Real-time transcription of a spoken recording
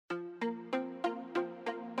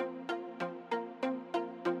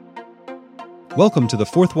Welcome to the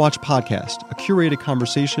Fourth Watch podcast, a curated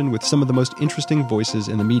conversation with some of the most interesting voices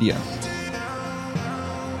in the media.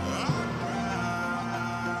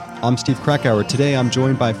 I'm Steve Krakauer. Today I'm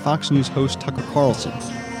joined by Fox News host Tucker Carlson.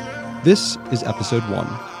 This is episode 1.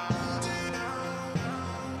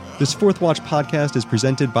 This Fourth Watch podcast is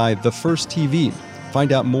presented by The First TV.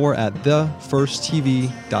 Find out more at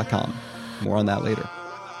thefirsttv.com. More on that later.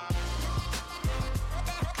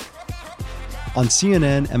 On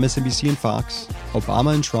CNN, MSNBC, and Fox,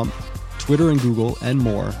 Obama and Trump, Twitter and Google, and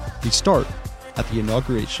more, we start at the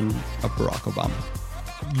inauguration of Barack Obama.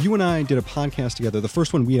 You and I did a podcast together. The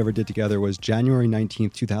first one we ever did together was January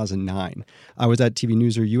 19th, 2009. I was at TV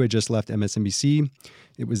Newser. You had just left MSNBC.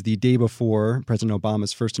 It was the day before President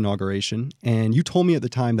Obama's first inauguration. And you told me at the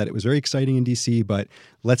time that it was very exciting in D.C., but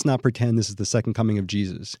let's not pretend this is the second coming of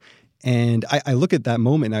Jesus. And I look at that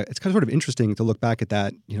moment, it's kind of sort of interesting to look back at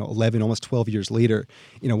that, 11, almost 12 years later.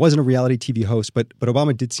 Wasn't a reality TV host, but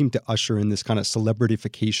Obama did seem to usher in this kind of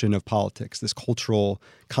celebrityfication of politics, this cultural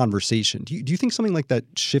conversation. Do you think something like that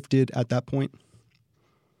shifted at that point?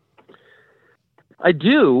 I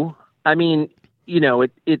do. I mean,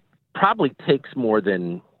 it probably takes more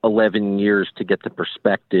than 11 years to get the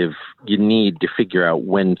perspective you need to figure out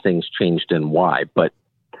when things changed and why. But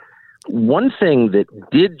one thing that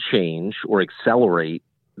did change or accelerate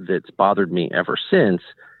that's bothered me ever since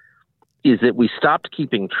is that we stopped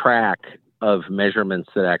keeping track of measurements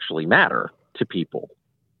that actually matter to people.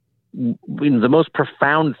 The most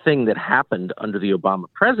profound thing that happened under the Obama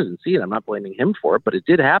presidency, and I'm not blaming him for it, but it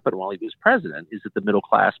did happen while he was president, is that the middle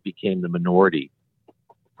class became the minority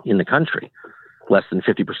in the country. Less than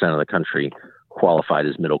 50% of the country qualified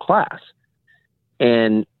as middle class.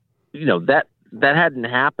 And, that hadn't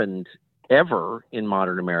happened ever in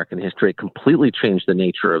modern American history. It completely changed the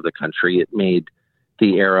nature of the country. It made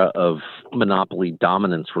the era of monopoly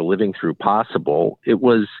dominance we're living through possible. It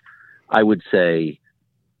was, I would say,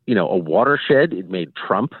 a watershed. It made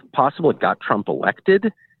Trump possible. It got Trump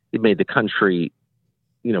elected. It made the country,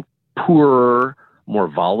 poorer, more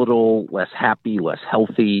volatile, less happy, less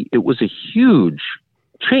healthy. It was a huge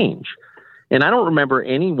change. And I don't remember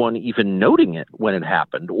anyone even noting it when it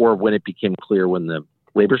happened or when it became clear when the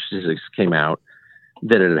labor statistics came out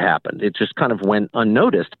that it had happened. It just kind of went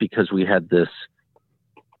unnoticed because we had this,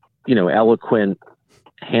 eloquent,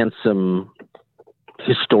 handsome,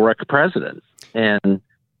 historic president. And,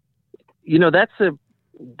 that's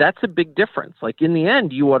a big difference. Like in the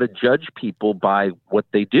end, you ought to judge people by what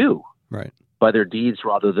they do. Right. By their deeds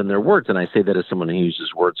rather than their words. And I say that as someone who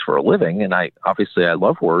uses words for a living. And I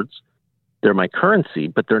love words. They're my currency,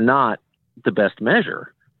 but they're not the best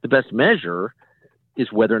measure. The best measure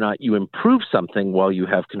is whether or not you improve something while you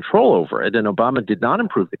have control over it. And Obama did not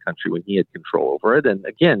improve the country when he had control over it. And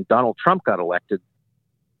again, Donald Trump got elected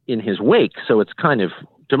in his wake, so it's kind of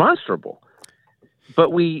demonstrable. But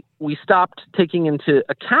we stopped taking into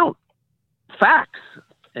account facts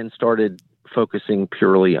and started focusing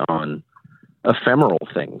purely on ephemeral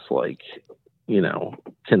things like,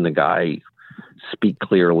 can the guy speak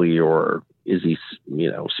clearly, or is he,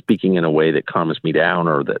 speaking in a way that calms me down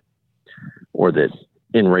or that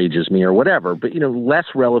enrages me or whatever. But, less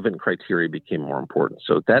relevant criteria became more important.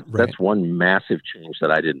 So that's one massive change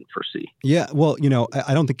that I didn't foresee. Yeah. Well,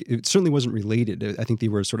 I don't think it certainly wasn't related. I think they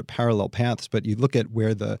were sort of parallel paths, but you look at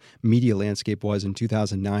where the media landscape was in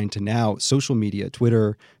 2009 to now, social media,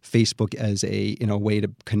 Twitter, Facebook as a way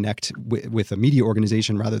to connect with a media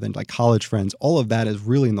organization rather than like college friends. All of that is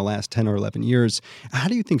really in the last 10 or 11 years. How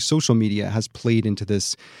do you think social media has played into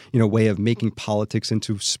this, way of making politics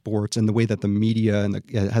into sports and the way that the media and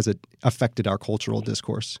has it affected our cultural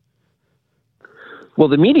discourse? Well,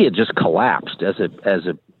 the media just collapsed as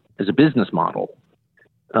a business model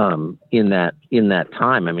in that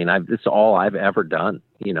time. I mean, it's all I've ever done.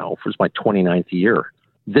 For my 29th year.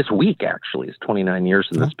 This week actually is 29 years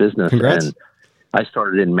in this business. Congrats. And I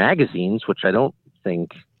started in magazines, which I don't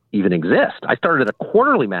think even exist. I started at a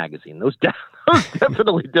quarterly magazine. Those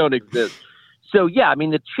definitely don't exist. So yeah, I mean,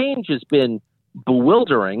 the change has been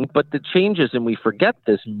bewildering, but the changes, and we forget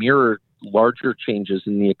this, mirror larger changes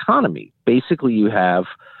in the economy. Basically, you have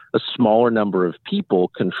a smaller number of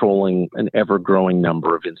people controlling an ever-growing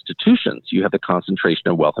number of institutions. You have the concentration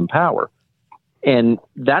of wealth and power. And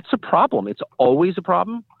that's a problem. It's always a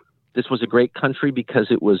problem. This was a great country because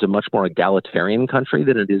it was a much more egalitarian country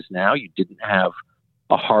than it is now. You didn't have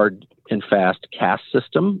a hard and fast caste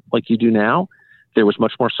system like you do now. There was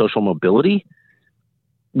much more social mobility.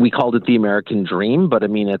 We called it the American dream, but I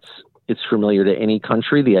mean, it's familiar to any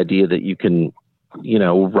country. The idea that you can,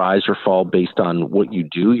 rise or fall based on what you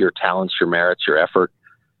do, your talents, your merits, your effort.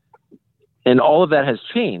 And all of that has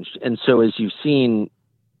changed. And so as you've seen,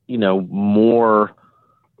 more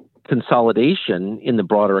consolidation in the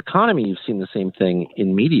broader economy, you've seen the same thing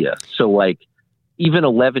in media. So like even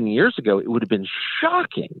 11 years ago, it would have been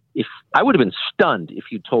shocking if I would have been stunned if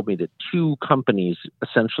you told me that two companies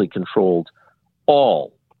essentially controlled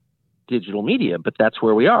all digital media, but that's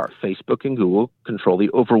where we are. Facebook and Google control the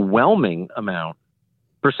overwhelming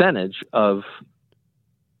percentage of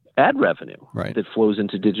ad revenue that flows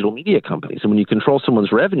into digital media companies. And when you control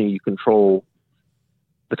someone's revenue, you control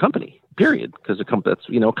the company, period. Because the company,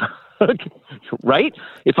 that's, right?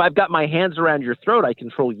 If I've got my hands around your throat, I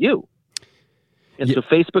control you. And so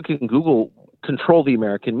Facebook and Google control the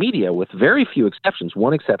American media with very few exceptions.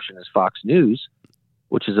 One exception is Fox News,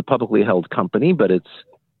 which is a publicly held company, but it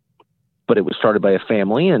was started by a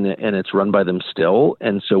family and it's run by them still.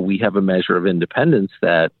 And so we have a measure of independence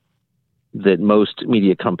that most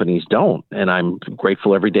media companies don't. And I'm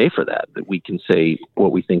grateful every day for that we can say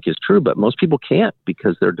what we think is true, but most people can't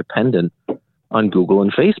because they're dependent on Google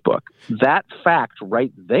and Facebook. That fact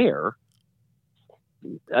right there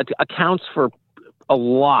accounts for a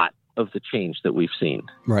lot of the change that we've seen.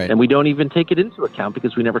 Right. And we don't even take it into account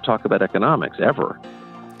because we never talk about economics ever,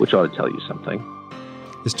 which ought to tell you something.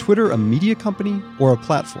 Is Twitter a media company or a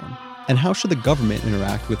platform? And how should the government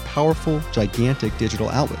interact with powerful, gigantic digital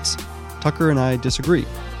outlets? Tucker and I disagree.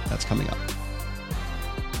 That's coming up.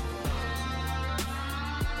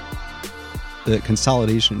 The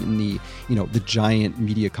consolidation in the giant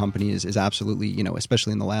media companies is absolutely,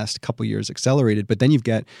 especially in the last couple of years, accelerated. But then you've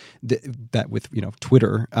got that with,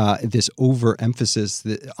 Twitter, this overemphasis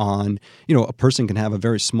on, a person can have a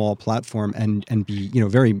very small platform and be,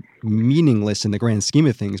 very meaningless in the grand scheme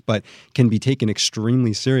of things, but can be taken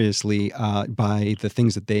extremely seriously by the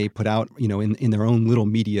things that they put out, in their own little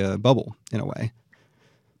media bubble, in a way.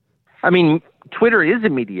 I mean, Twitter is a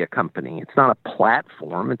media company. It's not a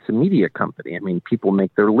platform. It's a media company. I mean, people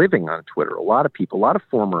make their living on Twitter. A lot of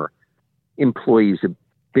former employees of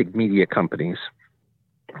big media companies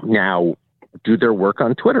now do their work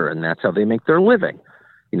on Twitter, and that's how they make their living.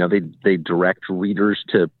 They direct readers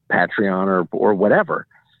to Patreon or whatever.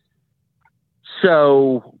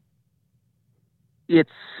 So a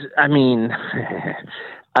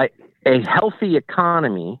healthy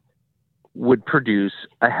economy would produce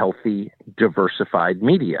a healthy, diversified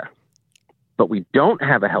media. But we don't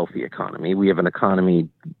have a healthy economy. We have an economy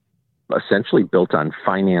essentially built on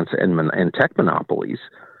finance and tech monopolies.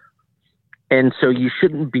 And so you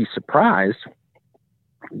shouldn't be surprised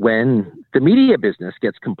when the media business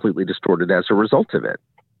gets completely distorted as a result of it.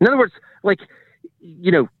 In other words,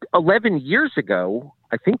 11 years ago,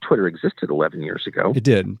 I think Twitter existed 11 years ago. It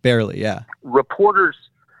did, barely, yeah. Reporters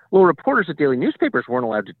at daily newspapers weren't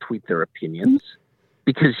allowed to tweet their opinions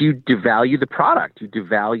because you devalue the product. You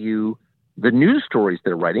devalue the news stories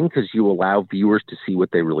they're writing because you allow viewers to see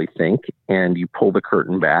what they really think, and you pull the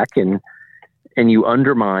curtain back and you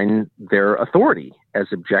undermine their authority as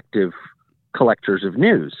objective collectors of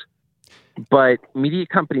news. But media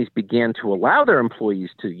companies began to allow their employees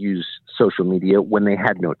to use social media when they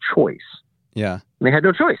had no choice. Yeah. And they had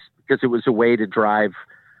no choice because it was a way to drive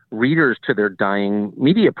readers to their dying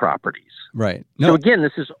media properties. Right. No. So again,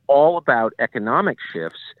 this is all about economic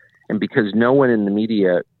shifts. And because no one in the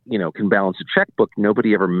media, can balance a checkbook,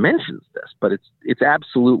 nobody ever mentions this, but it's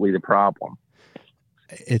absolutely the problem.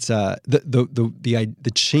 It's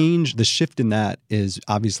the change, the shift in that is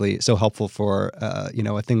obviously so helpful for a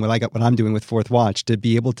thing what I'm doing with Fourth Watch, to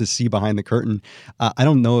be able to see behind the curtain. I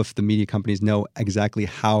don't know if the media companies know exactly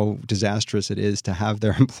how disastrous it is to have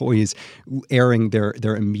their employees airing their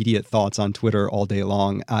immediate thoughts on Twitter all day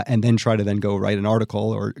long, and then try to then go write an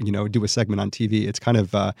article or do a segment on TV. It's kind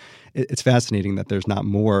of it's fascinating that there's not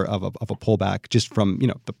more of a pullback just from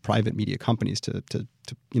the private media companies to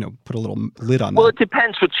put a little lid on that. Well, it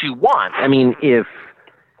depends what you want. I mean, if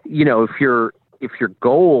your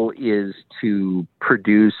goal is to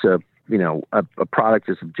produce a product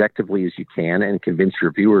as objectively as you can and convince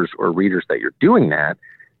your viewers or readers that you're doing that,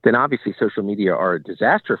 then obviously social media are a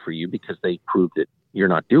disaster for you because they prove that you're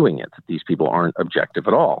not doing it, that these people aren't objective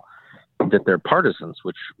at all, that they're partisans,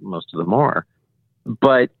 which most of them are.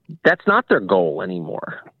 But that's not their goal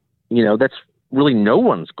anymore. That's really no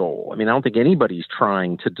one's goal. I mean, I don't think anybody's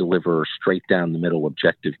trying to deliver straight down the middle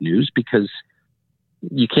objective news because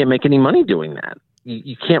you can't make any money doing that.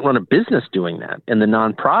 You can't run a business doing that. And the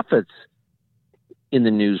nonprofits in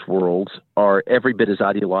the news world are every bit as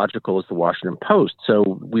ideological as the Washington Post.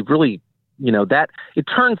 So we've really, that it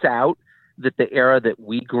turns out that the era that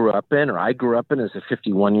we grew up in, or I grew up in as a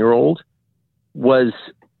 51-year-old, was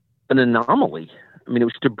an anomaly. I mean, it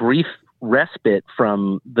was just a brief respite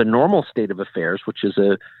from the normal state of affairs, which is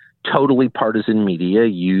a totally partisan media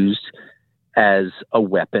used as a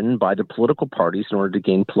weapon by the political parties in order to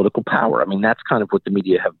gain political power. I mean, that's kind of what the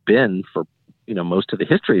media have been for, most of the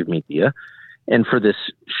history of media. And for this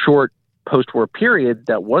short post-war period,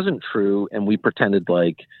 that wasn't true. And we pretended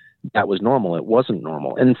like that was normal. It wasn't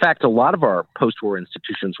normal. And in fact, a lot of our post-war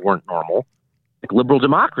institutions weren't normal, like liberal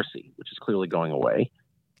democracy, which is clearly going away.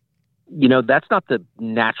 That's not the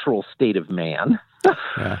natural state of man.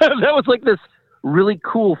 Yeah. That was like this really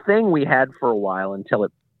cool thing we had for a while until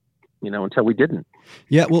we didn't.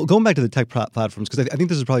 Yeah, well, going back to the tech platforms, because I think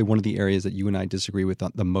this is probably one of the areas that you and I disagree with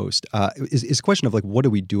the most, is a question of like, what do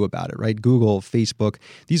we do about it, right? Google, Facebook,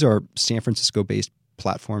 these are San Francisco-based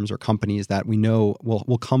platforms or companies that we know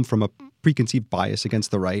will come from a preconceived bias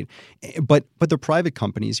against the right. But they're private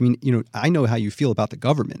companies. I mean, I know how you feel about the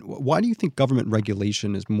government. Why do you think government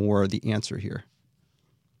regulation is more the answer here?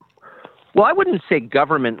 Well, I wouldn't say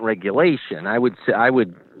government regulation. I would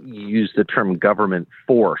use the term government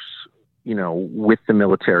force, with the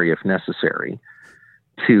military if necessary,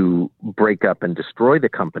 to break up and destroy the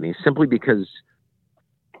companies simply because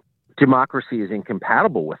democracy is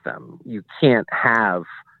incompatible with them. You can't have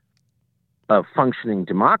a functioning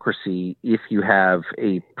democracy if you have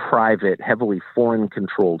a private, heavily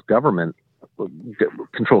foreign-controlled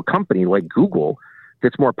controlled company like Google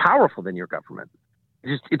that's more powerful than your government.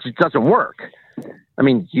 It just doesn't work. I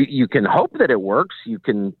mean, you can hope that it works. You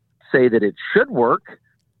can say that it should work.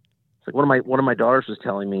 It's like one of my daughters was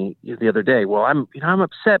telling me the other day, well, I'm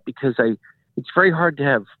upset because it's very hard to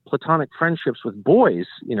have platonic friendships with boys,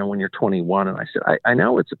 when you're 21. And I said, I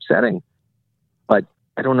know it's upsetting, but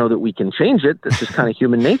I don't know that we can change it. That's just kind of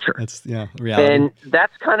human nature. That's reality. And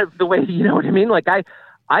that's kind of the way, you know what I mean? Like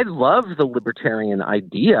I love the libertarian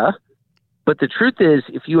idea, but the truth is,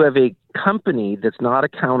 if you have a company that's not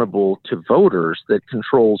accountable to voters, that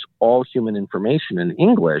controls all human information in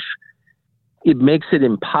English, it makes it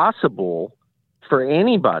impossible for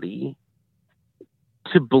anybody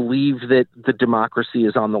to believe that the democracy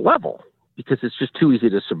is on the level because it's just too easy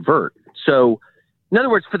to subvert. So, in other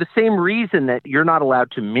words, for the same reason that you're not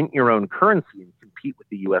allowed to mint your own currency and compete with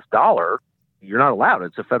the US dollar, you're not allowed.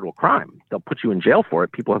 It's a federal crime. They'll put you in jail for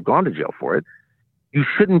it. People have gone to jail for it. You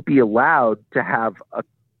shouldn't be allowed to have a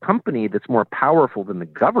company that's more powerful than the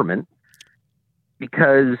government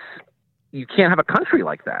because you can't have a country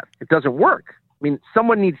like that. It doesn't work. I mean,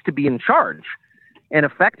 someone needs to be in charge. And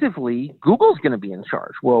effectively, Google's going to be in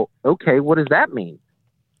charge. Well, okay, what does that mean?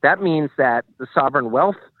 That means that the sovereign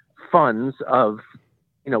wealth funds of,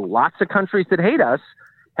 lots of countries that hate us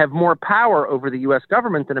have more power over the U.S.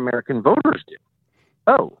 government than American voters do.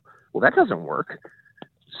 Oh, well, that doesn't work.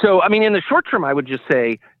 So, I mean, in the short term, I would just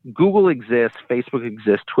say Google exists, Facebook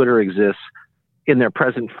exists, Twitter exists in their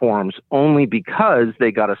present forms only because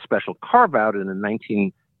they got a special carve out in a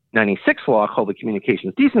 1996 law called the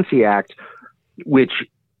Communications Decency Act, which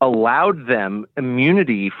allowed them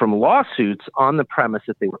immunity from lawsuits on the premise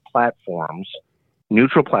that they were platforms,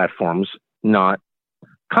 neutral platforms, not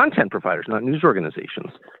content providers, not news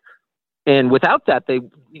organizations. And without that, they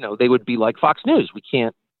would be like Fox News. We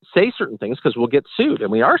can't say certain things because we'll get sued,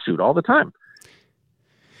 and we are sued all the time.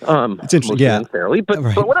 It's interesting, yeah, unfairly, but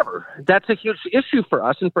whatever. That's a huge issue for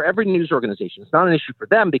us and for every news organization. It's not an issue for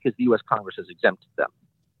them because the U.S. Congress has exempted them,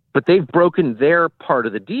 but they've broken their part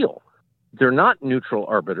of the deal. They're not neutral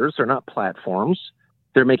arbiters. They're not platforms.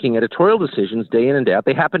 They're making editorial decisions day in and day out.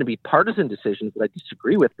 They happen to be partisan decisions that I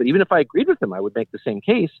disagree with, but even if I agreed with them, I would make the same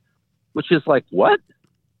case, which is like, what?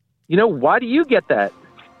 Why do you get that?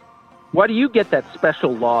 Why do you get that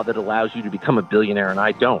special law that allows you to become a billionaire and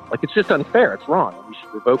I don't? Like, it's just unfair. It's wrong. And we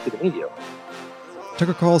should revoke it immediately.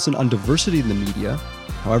 Tucker Carlson on diversity in the media,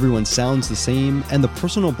 how everyone sounds the same, and the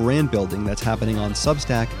personal brand building that's happening on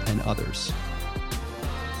Substack and others.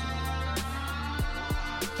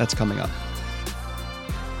 That's coming up.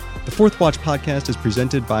 The Fourth Watch podcast is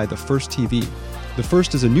presented by The First TV. The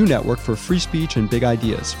First is a new network for free speech and big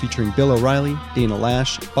ideas, featuring Bill O'Reilly, Dana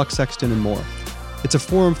Lash, Buck Sexton, and more. It's a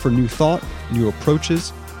forum for new thought, new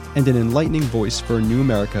approaches, and an enlightening voice for a new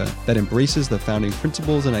America that embraces the founding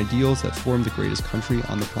principles and ideals that form the greatest country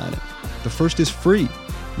on the planet. The First is free.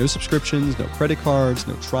 No subscriptions, no credit cards,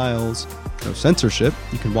 no trials, no censorship.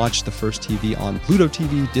 You can watch The First TV on Pluto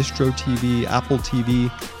TV, Distro TV, Apple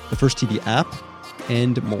TV, The First TV app,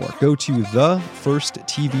 and more. Go to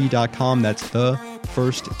thefirsttv.com. That's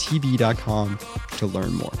thefirsttv.com to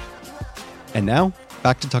learn more. And now,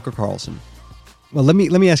 back to Tucker Carlson. Well, let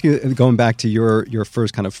me ask you, going back to your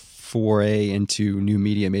first kind of foray into new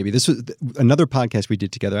media, maybe. This was another podcast we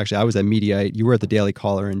did together. Actually, I was at Mediaite. You were at the Daily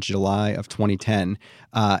Caller in July of 2010.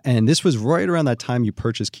 And this was right around that time you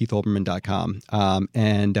purchased KeithOlbermann.com.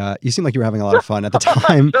 And you seemed like you were having a lot of fun at the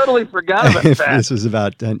time. I totally forgot about that. This was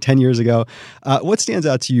about 10 years ago. What stands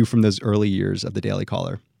out to you from those early years of the Daily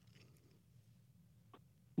Caller?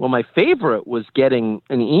 Well, my favorite was getting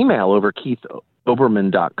an email over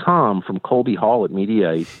KeithOlbermann.com from Colby Hall at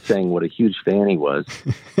Mediaite saying what a huge fan he was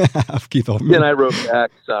of Keith Olbermann. Then I wrote back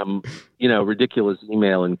some, ridiculous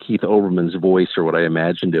email in Keith Olbermann's voice, or what I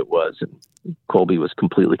imagined it was. And Colby was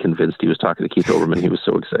completely convinced he was talking to Keith Olbermann. He was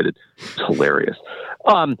so excited. It's hilarious.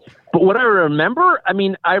 But what I remember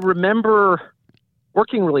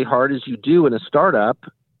working really hard, as you do in a startup.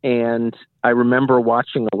 And I remember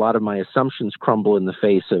watching a lot of my assumptions crumble in the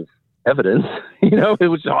face of evidence,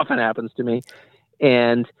 which often happens to me.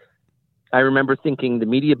 And I remember thinking the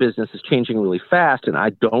media business is changing really fast, and I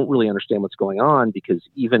don't really understand what's going on, because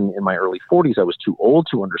even in my early 40s, I was too old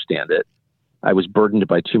to understand it. I was burdened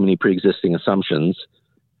by too many pre-existing assumptions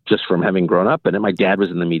just from having grown up in it. My dad was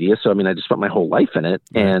in the media, so I just spent my whole life in it.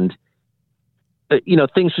 And,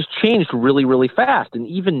 things just changed really, really fast. And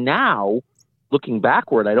even now, looking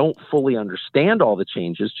backward, I don't fully understand all the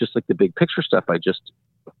changes, just like the big picture stuff I just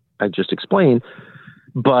explained.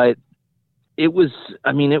 But it was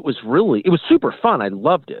super fun. I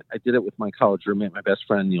loved it. I did it with my college roommate. My best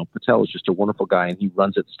friend, Neil Patel, is just a wonderful guy, and he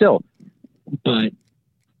runs it still. But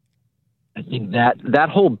I think that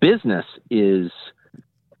whole business is,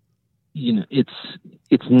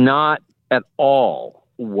 it's not at all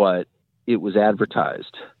what it was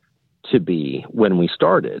advertised to be when we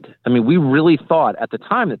started. We really thought at the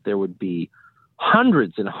time that there would be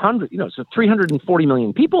hundreds and hundreds, so 340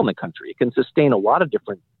 million people in the country. It can sustain a lot of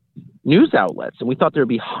different news outlets. And we thought there would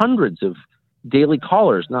be hundreds of daily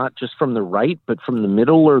callers, not just from the right, but from the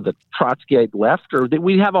middle or the Trotskyite left, or that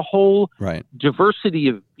we have a whole diversity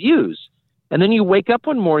of views. And then you wake up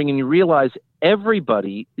one morning and you realize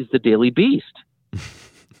everybody is the Daily Beast.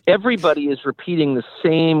 Everybody is repeating the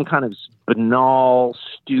same kind of banal,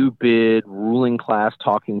 stupid, ruling class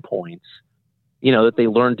talking points, that they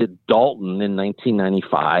learned at Dalton in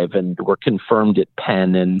 1995 and were confirmed at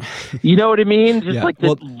Penn. And you know what I mean? Just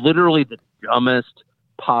literally the dumbest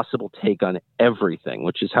possible take on everything,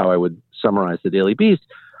 which is how I would summarize the Daily Beast.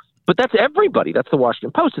 But that's everybody. That's the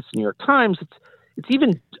Washington Post. It's the New York Times. It's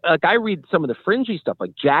even I read some of the fringy stuff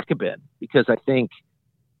like Jacobin, because I think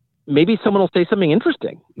maybe someone will say something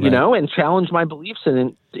interesting, and challenge my beliefs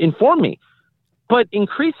and inform me. But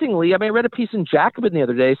increasingly, I read a piece in Jacobin the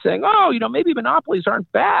other day saying, maybe monopolies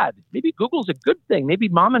aren't bad. Maybe Google's a good thing. Maybe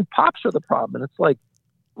mom and pops are the problem. And it's like,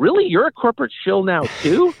 really? You're a corporate shill now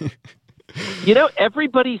too?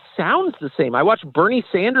 Everybody sounds the same. I watched Bernie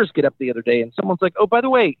Sanders get up the other day, and someone's like, oh, by the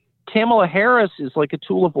way, Kamala Harris is like a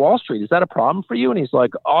tool of Wall Street. Is that a problem for you? And he's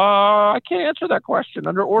like, I can't answer that question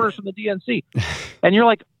under orders from the DNC. And you're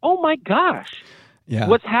like, oh my gosh. Yeah.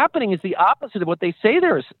 What's happening is the opposite of what they say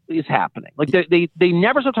there is happening. Like they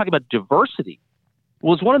never stop talking about diversity.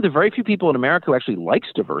 Well, it's one of the very few people in America who actually likes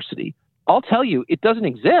diversity. I'll tell you, it doesn't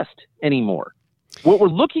exist anymore. What we're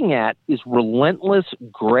looking at is relentless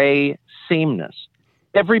gray sameness.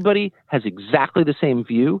 Everybody has exactly the same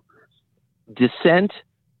view. Dissent,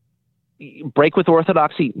 break with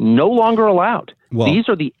orthodoxy, no longer allowed. Well, these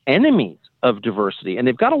are the enemies of diversity, and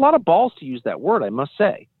they've got a lot of balls to use that word, I must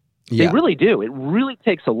say. They really do. It really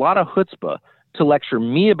takes a lot of chutzpah to lecture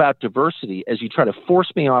me about diversity as you try to force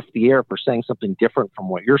me off the air for saying something different from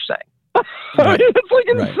what you're saying. It's like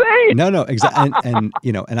insane. No, exactly.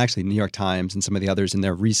 And actually New York Times and some of the others in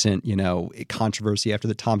their recent, controversy after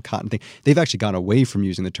the Tom Cotton thing, they've actually gone away from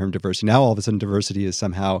using the term diversity. Now all of a sudden diversity is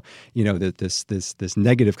somehow, this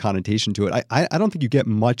negative connotation to it. I don't think you get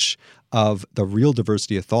much of the real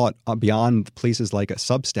diversity of thought beyond places like a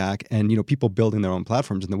Substack and, people building their own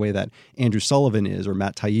platforms in the way that Andrew Sullivan is or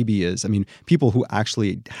Matt Taibbi is. People who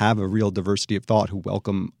actually have a real diversity of thought, who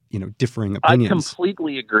welcome differing opinions. I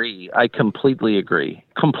completely agree.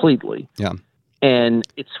 Completely. Yeah. And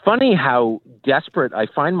it's funny how desperate I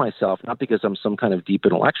find myself, not because I'm some kind of deep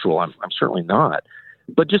intellectual, I'm certainly not,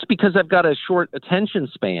 but just because I've got a short attention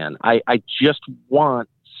span. I just want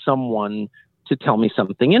someone to tell me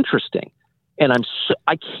something interesting. And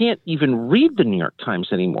I can't even read the New York Times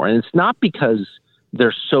anymore. And it's not because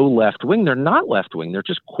they're so left-wing. They're not left-wing. They're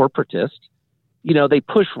just corporatist. They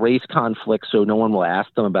push race conflict so no one will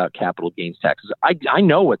ask them about capital gains taxes. I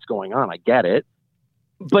know what's going on. I get it.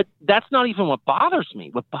 But that's not even what bothers me.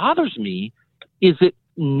 What bothers me is that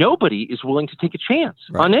nobody is willing to take a chance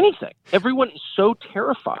on anything. Everyone is so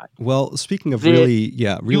terrified. Well, speaking of really.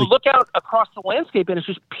 You look out across the landscape and it's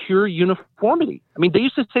just pure uniformity. I mean, they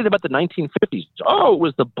used to say that about the 1950s. Oh, it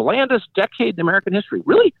was the blandest decade in American history.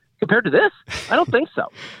 Really? Compared to this? I don't think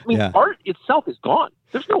so. I mean, art itself is gone.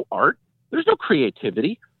 There's no art. There's no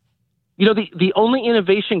creativity. You know, the only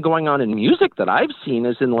innovation going on in music that I've seen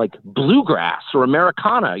is in like bluegrass or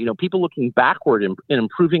Americana, you know, people looking backward and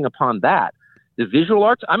improving upon that. The visual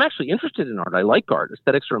arts, I'm actually interested in art. I like art.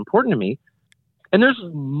 Aesthetics are important to me. And there's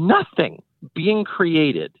nothing being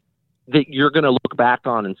created that you're going to look back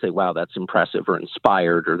on and say, wow, that's impressive or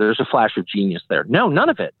inspired or there's a flash of genius there. No, none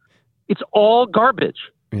of it. It's all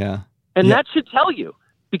garbage. Yeah. And that should tell you.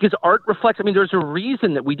 Because art reflects, I mean, there's a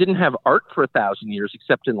reason that we didn't have art for 1,000 years,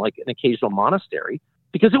 except in like an occasional monastery,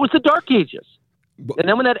 because it was the Dark Ages. And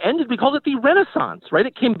then when that ended, we called it the Renaissance, right?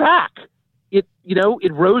 It came back. It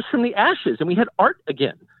rose from the ashes and we had art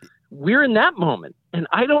again. We're in that moment. And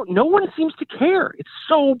no one seems to care. It's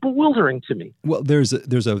so bewildering to me. Well, there's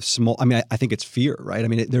a small, I mean, I think it's fear, right? I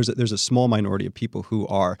mean, there's a small minority of people who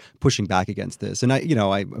are pushing back against this. And I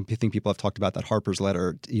think people have talked about that Harper's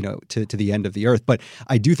letter, to the end of the earth. But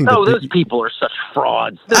I do think those people are such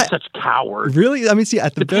frauds. They're such cowards. Really? I mean, see,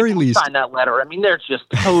 at the very least. Sign that letter. I mean, they're just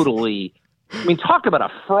totally. I mean, talk about a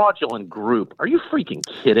fraudulent group. Are you freaking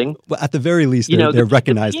kidding? Well, at the very least, they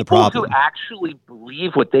recognize the problem. The people who actually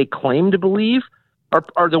believe what they claim to believe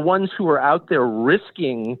are the ones who are out there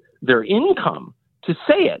risking their income to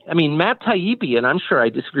say it. I mean, Matt Taibbi, and I'm sure I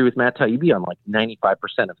disagree with Matt Taibbi on like 95%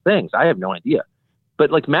 of things. I have no idea. But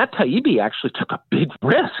like Matt Taibbi actually took a big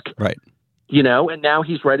risk. Right. And now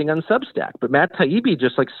he's writing on Substack. But Matt Taibbi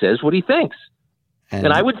just like says what he thinks.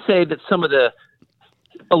 And I would say that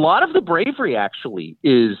a lot of the bravery actually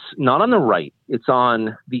is not on the right. It's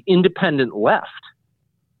on the independent left.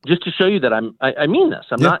 Just to show you that I mean this.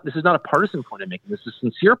 This is not a partisan point I'm making. This is a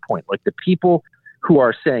sincere point. Like the people who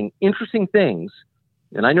are saying interesting things,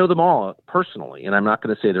 and I know them all personally, and I'm not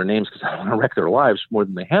going to say their names because I don't want to wreck their lives more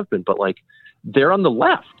than they have been, but like they're on the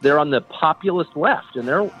left. They're on the populist left, and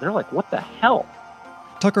they're like, what the hell?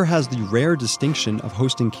 Tucker has the rare distinction of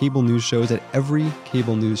hosting cable news shows at every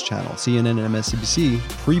cable news channel, CNN and MSNBC,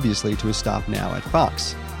 previously to his stop now at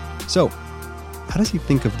Fox. So, how does he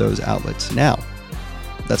think of those outlets now?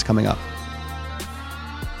 That's coming up.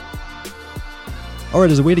 All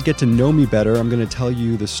right, as a way to get to know me better, I'm going to tell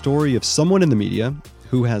you the story of someone in the media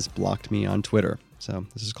who has blocked me on Twitter. So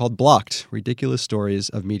this is called Blocked, Ridiculous Stories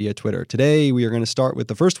of Media Twitter. Today, we are going to start with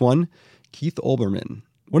the first one, Keith Olbermann.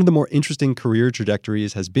 One of the more interesting career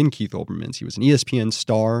trajectories has been Keith Olbermann's. He was an ESPN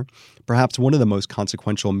star, perhaps one of the most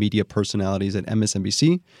consequential media personalities at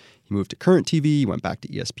MSNBC. He moved to Current TV, he went back to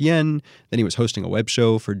ESPN, then he was hosting a web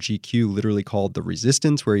show for GQ literally called The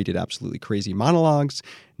Resistance, where he did absolutely crazy monologues.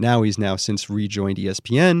 Now he's since rejoined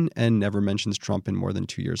ESPN and never mentions Trump in more than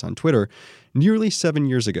 2 years on Twitter. Nearly 7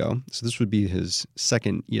 years ago, so this would be his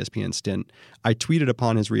second ESPN stint, I tweeted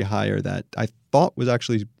upon his rehire that I thought was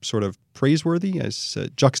actually sort of praiseworthy, as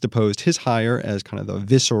juxtaposed his hire as kind of the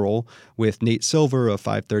visceral with Nate Silver of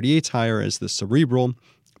 538's hire as the cerebral.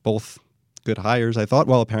 Both good hires, I thought.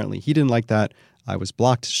 Well, apparently he didn't like that. I was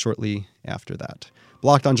blocked shortly after that.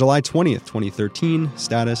 Blocked on July 20th, 2013.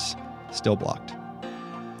 Status, still blocked.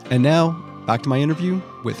 And now, back to my interview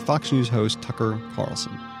with Fox News host Tucker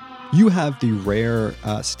Carlson. You have the rare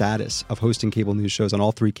status of hosting cable news shows on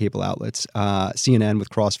all three cable outlets. CNN with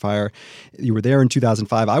Crossfire. You were there in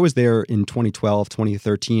 2005. I was there in 2012,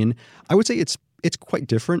 2013. I would say it's quite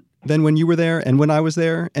different than when you were there and when I was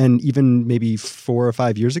there, and even maybe 4 or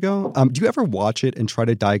 5 years ago. Do you ever watch it and try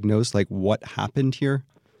to diagnose like what happened here?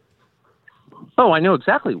 Oh, I know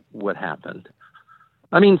exactly what happened.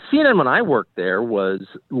 I mean, CNN when I worked there was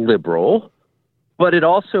liberal, but it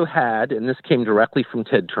also had, and this came directly from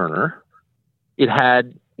Ted Turner, it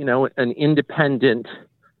had, an independent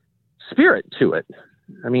spirit to it.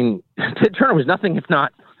 I mean, Ted Turner was nothing if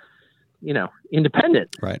not,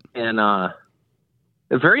 independent. Right. And a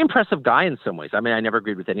very impressive guy in some ways. I mean, I never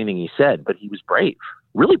agreed with anything he said, but he was brave,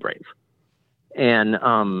 really brave. And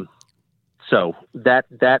so that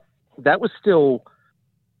was still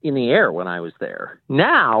in the air when I was there.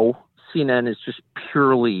 Now, CNN is just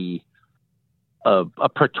purely a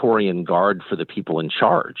Praetorian guard for the people in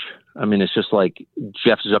charge. I mean, it's just like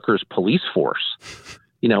Jeff Zucker's police force,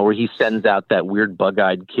 where he sends out that weird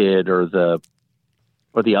bug-eyed kid or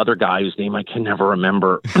the other guy whose name I can never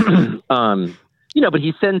remember. But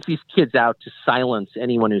he sends these kids out to silence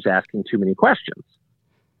anyone who's asking too many questions.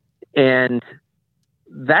 And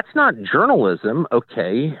that's not journalism.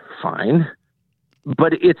 Okay, fine.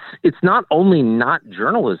 But it's not only not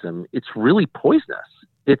journalism, it's really poisonous.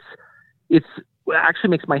 It actually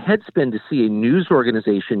makes my head spin to see a news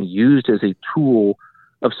organization used as a tool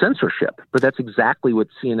of censorship. But that's exactly what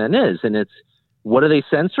CNN is. And it's, what do they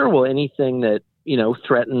censor? Well, anything that,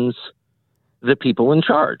 threatens the people in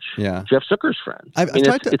charge. Yeah. Jeff Zucker's friends.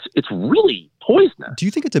 It's really poisonous. Do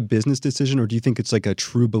you think it's a business decision, or do you think it's like a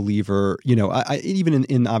true believer? Even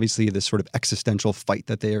in obviously this sort of existential fight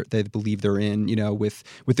that they believe they're in, with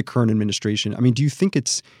the current administration. I mean, do you think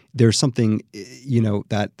there's something,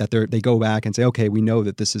 that they go back and say, okay, we know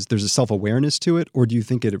that there's a self-awareness to it, or do you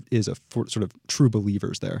think it is sort of true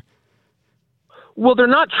believers there? Well, they're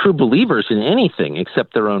not true believers in anything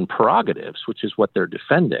except their own prerogatives, which is what they're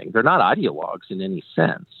defending. They're not ideologues in any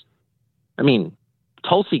sense. I mean,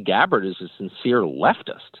 Tulsi Gabbard is a sincere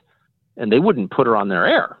leftist, and they wouldn't put her on their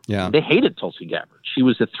air. Yeah. They hated Tulsi Gabbard. She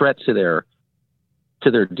was a threat to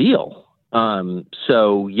their deal.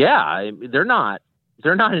 So yeah, they're not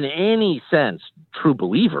in any sense true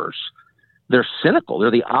believers. They're cynical.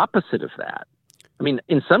 They're the opposite of that. I mean,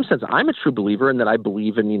 in some sense, I'm a true believer in that I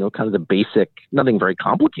believe in, kind of the basic, nothing very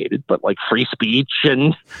complicated, but like free speech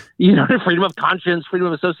and, freedom of conscience, freedom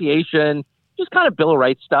of association, just kind of Bill of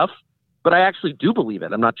Rights stuff. But I actually do believe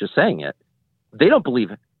it. I'm not just saying it. They don't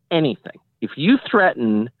believe anything. If you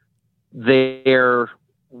threaten their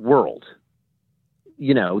world,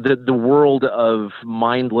 the world of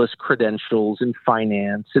mindless credentials and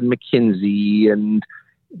finance and McKinsey and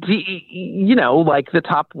like the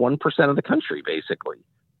top 1% of the country, basically,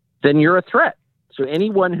 then you're a threat. So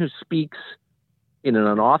anyone who speaks in an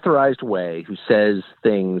unauthorized way, who says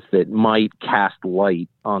things that might cast light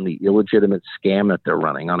on the illegitimate scam that they're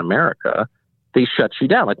running on America, they shut you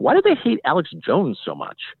down. Like, why do they hate Alex Jones so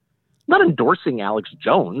much? I'm not endorsing Alex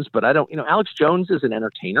Jones, but Alex Jones is an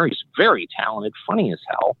entertainer. He's very talented, funny as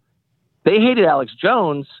hell. They hated Alex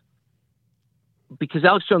Jones because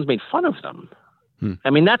Alex Jones made fun of them.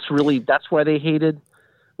 I mean, that's why they hated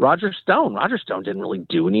Roger Stone. Roger Stone didn't really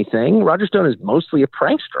do anything. Roger Stone is mostly a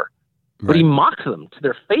prankster, but he mocked them to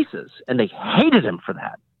their faces, and they hated him for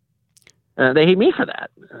that. They hate me for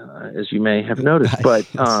that, as you may have noticed. But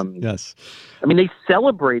yes. I mean, they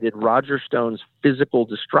celebrated Roger Stone's physical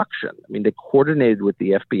destruction. I mean, they coordinated with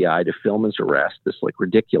the FBI to film his arrest, this like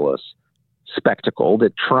ridiculous spectacle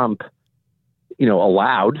that Trump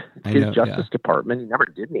allowed his Justice Department. He never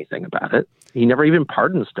did anything about it. He never even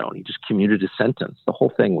pardoned Stone. He just commuted his sentence. The whole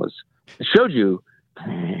thing it showed you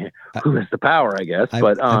who has the power, I guess.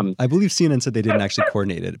 But I believe CNN said they didn't actually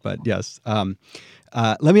coordinate it, but yes. Let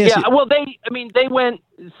me ask you. Well,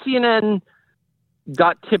 CNN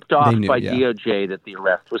got tipped off by DOJ that the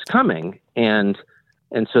arrest was coming. And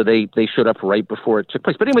so they showed up right before it took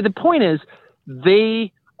place. But anyway, the point is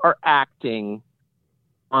they are acting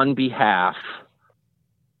on behalf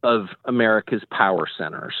of America's power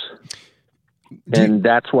centers. And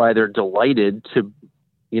that's why they're delighted to,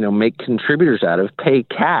 make contributors pay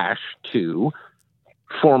cash to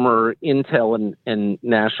former intel and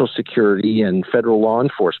national security and federal law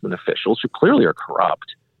enforcement officials who clearly are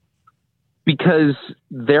corrupt because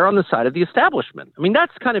they're on the side of the establishment. I mean,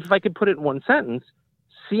 that's kind of, if I could put it in one sentence,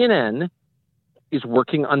 CNN is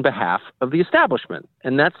working on behalf of the establishment.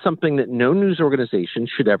 And that's something that no news organization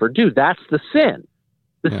should ever do. That's the sin.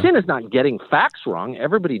 The sin is not getting facts wrong.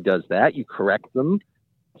 Everybody does that. You correct them.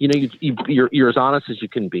 You're as honest as you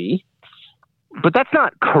can be. But that's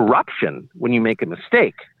not corruption when you make a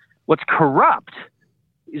mistake. What's corrupt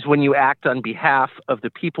is when you act on behalf of the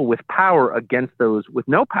people with power against those with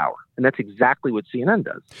no power. And that's exactly what CNN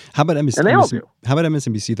does. How about MSNBC? And they all do. How about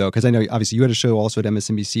MSNBC, though? Because I know, obviously, you had a show also at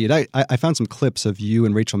MSNBC. And I found some clips of you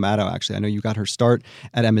and Rachel Maddow, actually. I know you got her start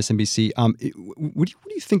at MSNBC. What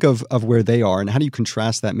do you think of where they are, and how do you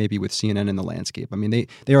contrast that maybe with CNN in the landscape? I mean,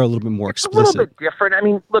 they are a little bit more explicit. It's a little bit different. I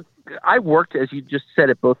mean, look, I worked, as you just said,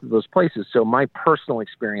 at both of those places. So my personal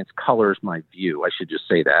experience colors my view. I should just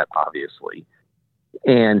say that, obviously.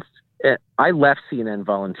 And I left CNN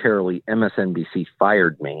voluntarily. MSNBC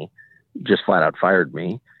fired me, just flat out fired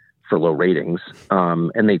me for low ratings.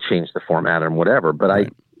 And they changed the format and whatever. But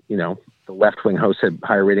right. The left-wing hosts had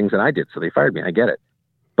higher ratings than I did, so they fired me. I get it.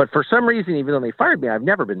 But for some reason, even though they fired me, I've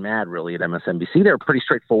never been mad really at MSNBC. They were pretty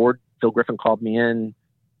straightforward. Phil Griffin called me in.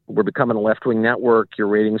 We're becoming a left-wing network. Your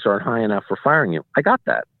ratings aren't high enough. We're firing you. I got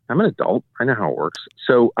that. I'm an adult. I know how it works.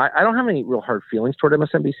 So I don't have any real hard feelings toward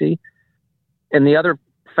MSNBC. And the other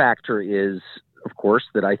factor is, of course,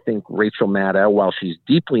 that I think Rachel Maddow, while she's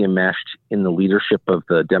deeply enmeshed in the leadership of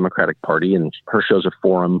the Democratic Party, and her show's a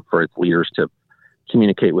forum for its leaders to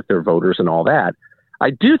communicate with their voters and all that,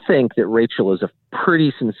 I do think that Rachel is a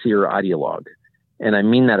pretty sincere ideologue. And I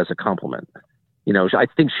mean that as a compliment. I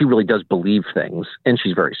think she really does believe things, and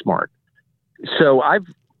she's very smart. So I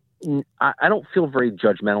don't feel very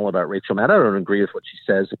judgmental about Rachel Maddow. I don't agree with what she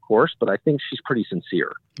says, of course, but I think she's pretty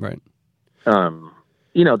sincere. Right.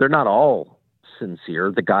 They're not all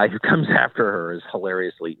sincere. The guy who comes after her is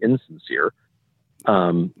hilariously insincere.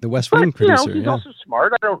 The West Wing producer. He's also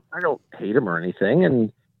smart. I don't hate him or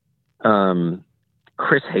anything. And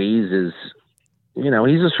Chris Hayes is,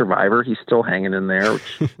 he's a survivor. He's still hanging in there,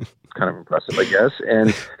 which is kind of impressive, I guess.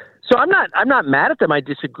 And so I'm not mad at them. I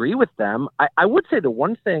disagree with them. I would say the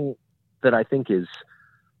one thing that I think is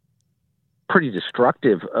pretty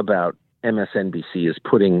destructive about MSNBC is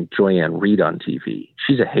putting Joyanne Reid on TV.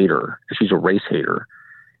 She's a hater. She's a race hater,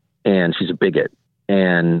 and she's a bigot.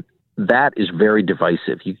 And that is very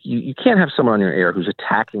divisive. You can't have someone on your air who's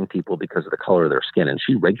attacking people because of the color of their skin, and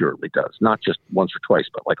she regularly does, not just once or twice,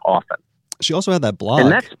 but like often. She also had that blog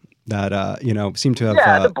that seemed to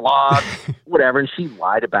have... the blog, whatever, and she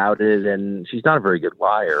lied about it, and she's not a very good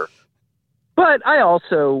liar. But I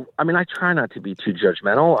try not to be too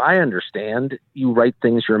judgmental. I understand you write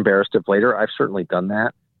things you're embarrassed of later. I've certainly done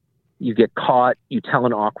that. You get caught, you tell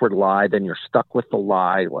an awkward lie, then you're stuck with the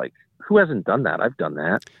lie. Like, who hasn't done that? I've done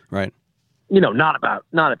that. Right. Not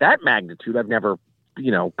at that magnitude. I've never,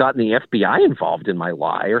 gotten the FBI involved in my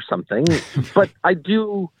lie or something. But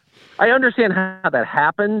I understand how that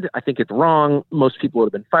happened. I think it's wrong. Most people would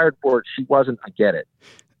have been fired for it. She wasn't. I get it.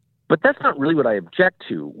 But that's not really what I object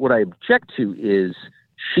to. What I object to is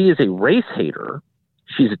she is a race hater.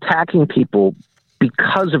 She's attacking people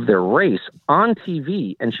because of their race on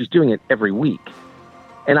TV, and she's doing it every week.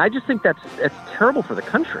 And I just think that's terrible for the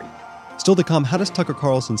country. Still to come, how does Tucker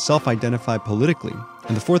Carlson self-identify politically?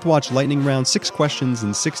 In the Fourth Watch lightning round, 6 questions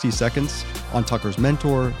in 60 seconds on Tucker's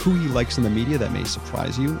mentor, who he likes in the media that may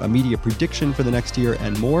surprise you, a media prediction for the next year,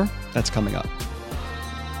 and more. That's coming up.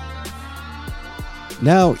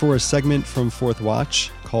 Now for a segment from Fourth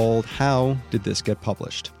Watch called How Did This Get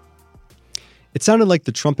Published? It sounded like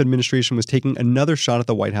the Trump administration was taking another shot at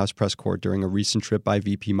the White House press corps during a recent trip by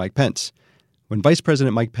VP Mike Pence. When Vice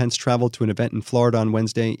President Mike Pence traveled to an event in Florida on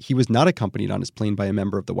Wednesday, he was not accompanied on his plane by a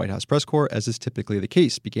member of the White House press corps, as is typically the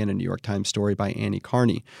case, began a New York Times story by Annie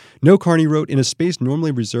Carney. No, Carney wrote, in a space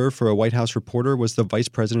normally reserved for a White House reporter was the Vice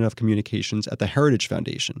President of Communications at the Heritage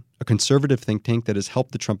Foundation, a conservative think tank that has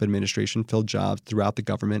helped the Trump administration fill jobs throughout the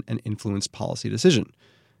government and influence policy decision.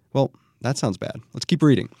 Well, that sounds bad. Let's keep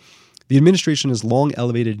reading. The administration has long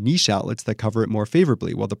elevated niche outlets that cover it more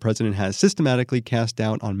favorably, while the president has systematically cast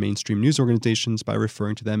doubt on mainstream news organizations by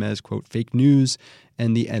referring to them as, quote, fake news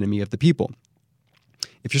and the enemy of the people.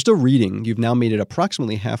 If you're still reading, you've now made it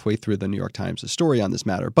approximately halfway through the New York Times' story on this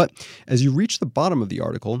matter. But as you reach the bottom of the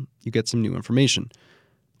article, you get some new information.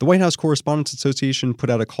 The White House Correspondents Association put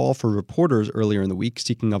out a call for reporters earlier in the week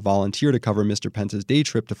seeking a volunteer to cover Mr. Pence's day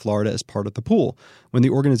trip to Florida as part of the pool. When the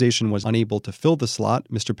organization was unable to fill the slot,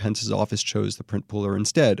 Mr. Pence's office chose the print pooler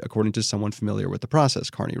instead, according to someone familiar with the process,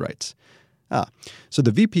 Carney writes. So the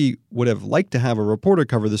VP would have liked to have a reporter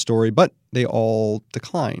cover the story, but they all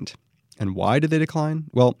declined. And why did they decline?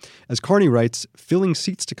 Well, as Carney writes, filling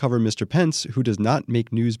seats to cover Mr. Pence, who does not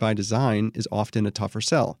make news by design, is often a tougher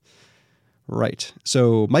sell. Right.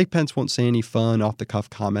 So Mike Pence won't say any fun, off-the-cuff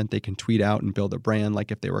comment they can tweet out and build a brand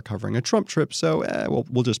like if they were covering a Trump trip, so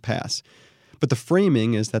we'll just pass. But the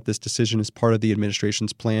framing is that this decision is part of the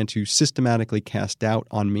administration's plan to systematically cast doubt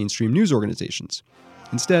on mainstream news organizations.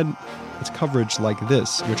 Instead, it's coverage like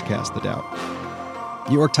this which casts the doubt.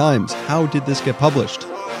 New York Times, how did this get published?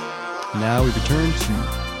 Now we return to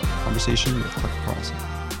conversation with Tucker Carlson.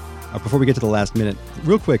 Before we get to the last minute,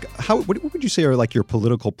 real quick, what would you say are like your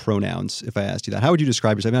political pronouns, if I asked you that? How would you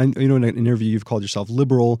describe yourself? I mean, in an interview, you've called yourself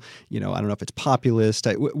liberal. I don't know if it's populist.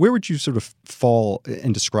 Where would you sort of fall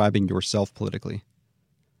in describing yourself politically?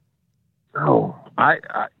 Oh,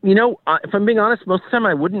 if I'm being honest, most of the time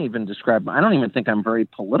I wouldn't even describe. I don't even think I'm very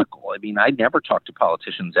political. I mean, I never talk to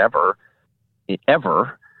politicians ever.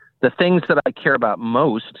 The things that I care about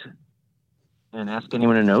most, and ask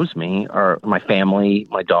anyone who knows me, are my family,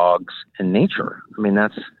 my dogs, and nature. I mean, I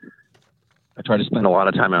try to spend a lot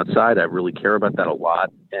of time outside. I really care about that a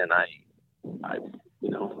lot. And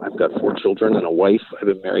I've got 4 children and a wife I've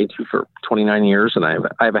been married to for 29 years, and I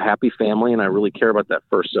have a happy family, and I really care about that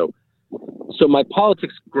first. So my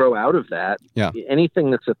politics grow out of that. Yeah.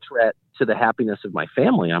 Anything that's a threat to the happiness of my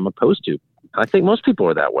family, I'm opposed to. I think most people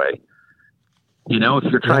are that way. If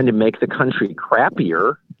you're trying to make the country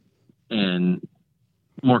crappier and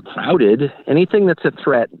more crowded, anything that's a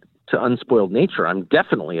threat to unspoiled nature, I'm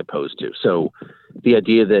definitely opposed to. So the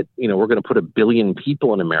idea that, we're going to put 1 billion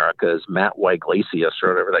people in America, as Matt Yglesias or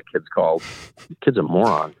whatever that kid's called, the kid's a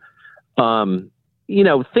moron.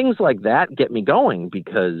 Things like that get me going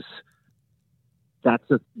because that's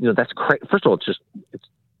first of all,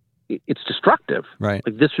 it's destructive. Right.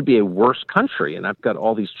 Like, this would be a worse country, and I've got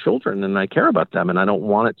all these children and I care about them, and I don't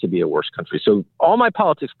want it to be a worse country. So all my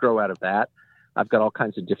politics grow out of that. I've got all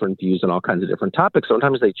kinds of different views on all kinds of different topics.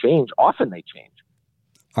 Sometimes they change. Often they change.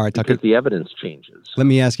 All right, Tucker. Because the evidence changes. Let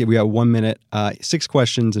me ask you, we got 1 minute, 6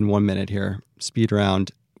 questions in 1 minute here. Speed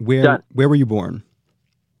round. Where were you born?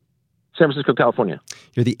 San Francisco, California.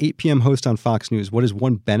 You're the 8 p.m. host on Fox News. What is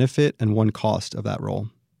one benefit and one cost of that role?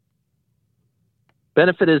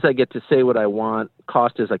 Benefit is I get to say what I want.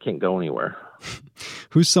 Cost is I can't go anywhere.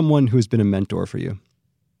 Who's someone who's been a mentor for you?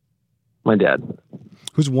 My dad.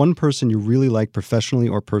 Who's one person you really like professionally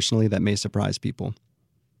or personally that may surprise people?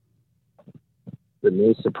 That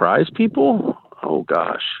may surprise people? Oh,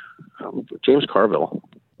 gosh. James Carville.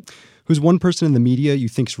 Who's one person in the media you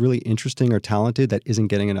think is really interesting or talented that isn't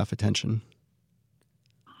getting enough attention?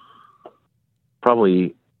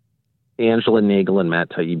 Probably Angela Nagel and Matt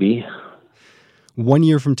Taibbi. 1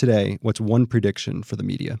 year from today, what's one prediction for the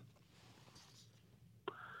media?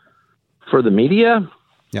 For the media?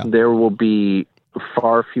 Yeah. There will be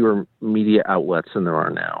far fewer media outlets than there are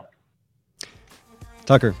now.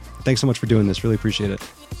 Tucker, thanks so much for doing this. Really appreciate it.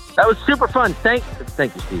 That was super fun. Thank you,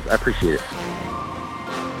 Steve. I appreciate it.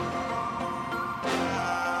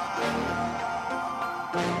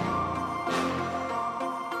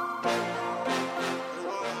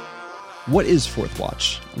 What is Fourth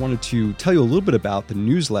Watch? I wanted to tell you a little bit about the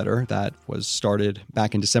newsletter that was started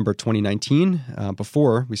back in December 2019,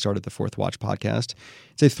 before we started the Fourth Watch podcast.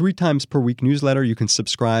 It's a 3 times per week newsletter. You can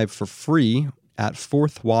subscribe for free at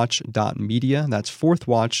fourthwatch.media. That's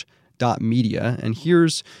fourthwatch.media. And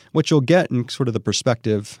here's what you'll get in sort of the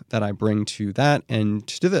perspective that I bring to that and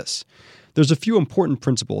to this. There's a few important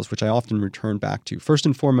principles which I often return back to. First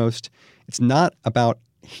and foremost, it's not about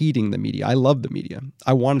hating the media. I love the media.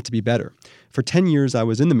 I want it to be better. For 10 years, I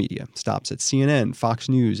was in the media. Stops at CNN, Fox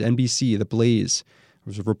News, NBC, The Blaze. I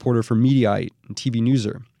was a reporter for Mediaite and TV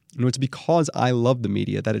Newser. It's because I love the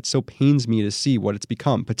media that it so pains me to see what it's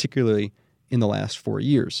become, particularly in the last 4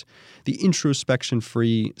 years. The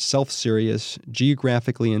introspection-free, self-serious,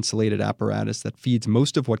 geographically insulated apparatus that feeds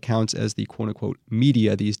most of what counts as the quote-unquote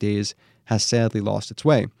media these days has sadly lost its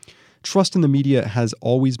way. Trust in the media has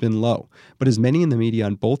always been low, but as many in the media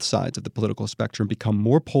on both sides of the political spectrum become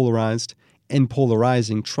more polarized and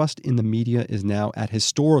polarizing, trust in the media is now at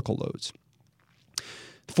historical lows.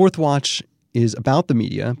 The Fourth Watch is about the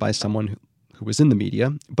media by someone who was in the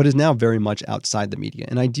media, but is now very much outside the media.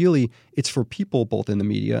 And ideally, it's for people both in the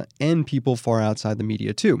media and people far outside the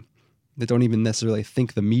media too, that don't even necessarily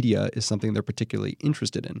think the media is something they're particularly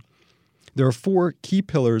interested in. There are 4 key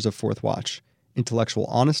pillars of Fourth Watch: intellectual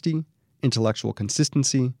honesty, intellectual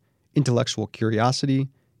consistency, intellectual curiosity,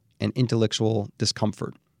 and intellectual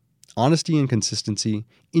discomfort. Honesty and consistency,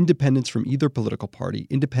 independence from either political party,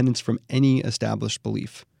 independence from any established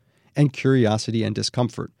belief, and curiosity and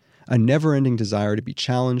discomfort, a never-ending desire to be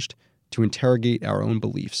challenged, to interrogate our own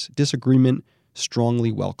beliefs. Disagreement,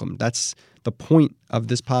 strongly welcomed. That's the point of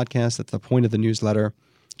this podcast. That's the point of the newsletter.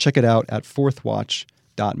 Check it out at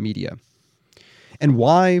fourthwatch.media. And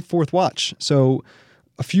why Fourth Watch? So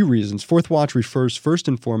a few reasons. Fourth Watch refers first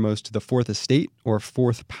and foremost to the Fourth Estate or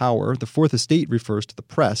Fourth Power. The Fourth Estate refers to the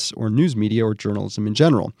press or news media or journalism in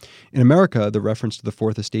general. In America, the reference to the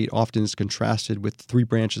Fourth Estate often is contrasted with 3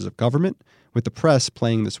 branches of government, with the press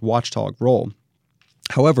playing this watchdog role.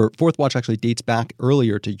 However, Fourth Watch actually dates back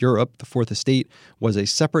earlier to Europe. The Fourth Estate was a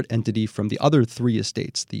separate entity from the other 3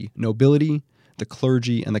 estates, the nobility, the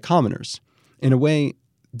clergy, and the commoners. In a way,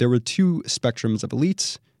 there were 2 spectrums of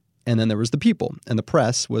elites, and then there was the people, and the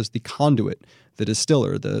press was the conduit, the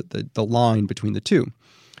distiller, the line between the 2.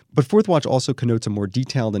 But Fourth Watch also connotes a more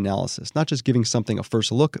detailed analysis, not just giving something a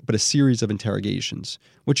first look, but a series of interrogations.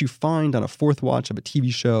 What you find on a fourth watch of a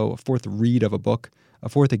TV show, a fourth read of a book, a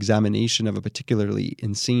fourth examination of a particularly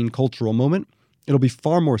insane cultural moment, it'll be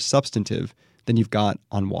far more substantive than you've got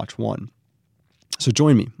on Watch 1. So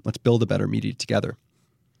join me. Let's build a better media together.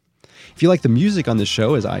 If you like the music on this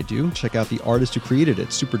show, as I do, check out the artist who created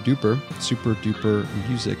it, Super Duper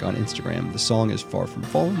Music on Instagram. The song is Far From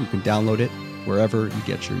Fallen. You can download it wherever you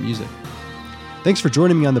get your music. Thanks for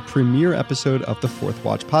joining me on the premiere episode of the Fourth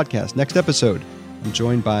Watch podcast. Next episode, I'm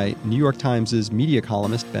joined by New York Times' media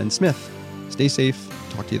columnist, Ben Smith. Stay safe.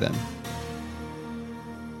 Talk to you then.